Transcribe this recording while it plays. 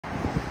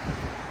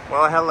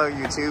Well, hello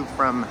YouTube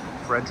from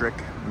Frederick,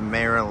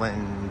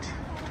 Maryland.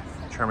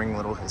 Charming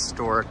little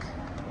historic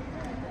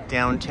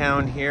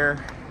downtown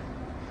here.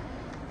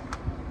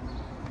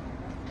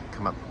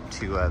 Come up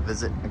to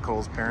visit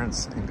Nicole's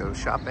parents and go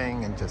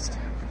shopping and just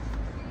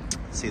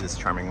see this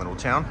charming little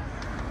town.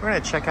 We're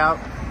gonna check out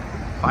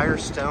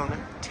Firestone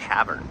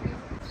Tavern.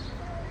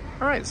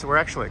 All right, so we're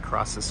actually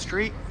across the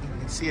street. You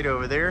can see it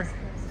over there,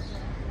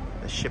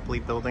 the Shipley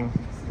building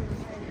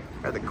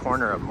at the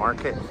corner of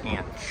Market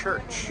and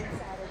Church.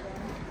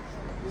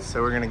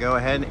 So we're gonna go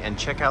ahead and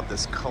check out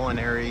this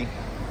Culinary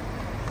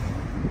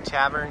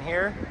Tavern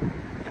here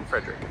in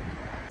Frederick.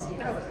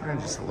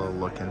 Just a little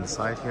look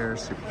inside here,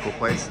 super cool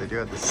place. They do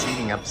have the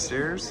seating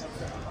upstairs.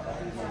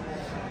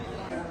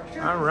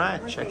 All right,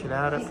 check it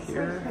out up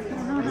here.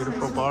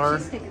 Beautiful bar.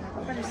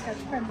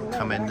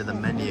 Come into the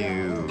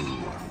menu.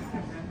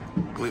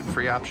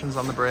 Gluten-free options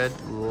on the bread,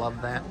 love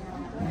that.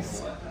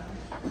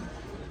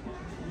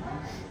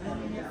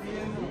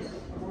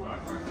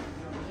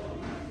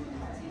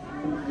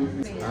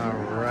 All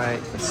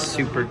right,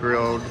 super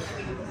grilled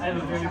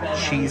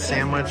cheese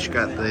sandwich.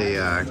 Got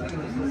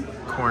the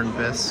corn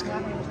bisque,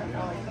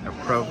 a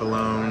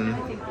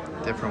provolone,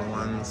 different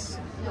ones.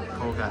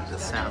 Cole got the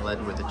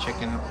salad with the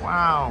chicken.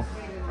 Wow,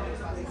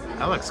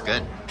 that looks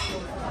good.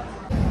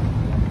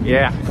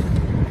 Yeah.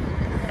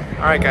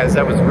 All right, guys,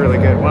 that was really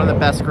good. One of the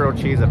best grilled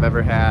cheese I've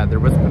ever had. There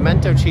was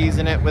pimento cheese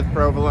in it with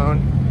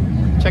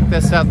provolone. Check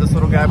this out, this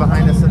little guy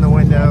behind us in the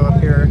window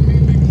up here.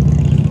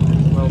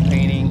 Little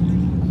painting.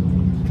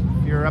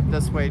 If you're up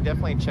this way,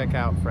 definitely check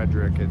out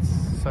Frederick. It's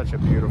such a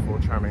beautiful,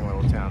 charming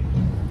little town.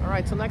 All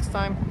right, till next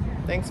time.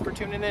 Thanks for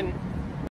tuning in.